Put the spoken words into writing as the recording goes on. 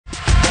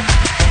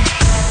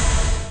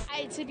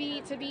to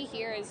be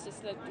here is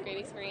just a great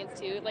experience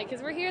too. Like,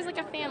 because we're here as like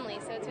a family,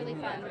 so it's really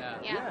fun.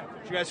 Yeah.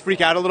 Did you guys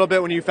freak out a little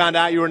bit when you found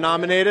out you were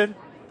nominated?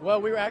 Well,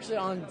 we were actually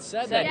on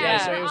set that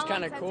day, so it was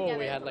kind of cool.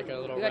 We had like a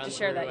little. We got to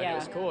share that. It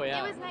was cool.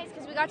 Yeah. It was nice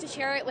because we got to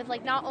share it with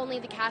like not only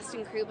the cast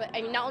and crew, but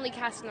I mean not only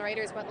cast and the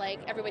writers, but like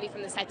everybody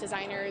from the set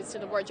designers to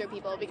the wardrobe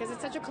people, because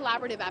it's such a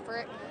collaborative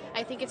effort.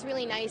 I think it's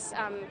really nice,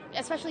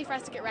 especially for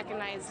us to get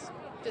recognized,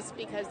 just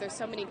because there's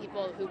so many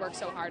people who work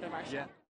so hard on our show.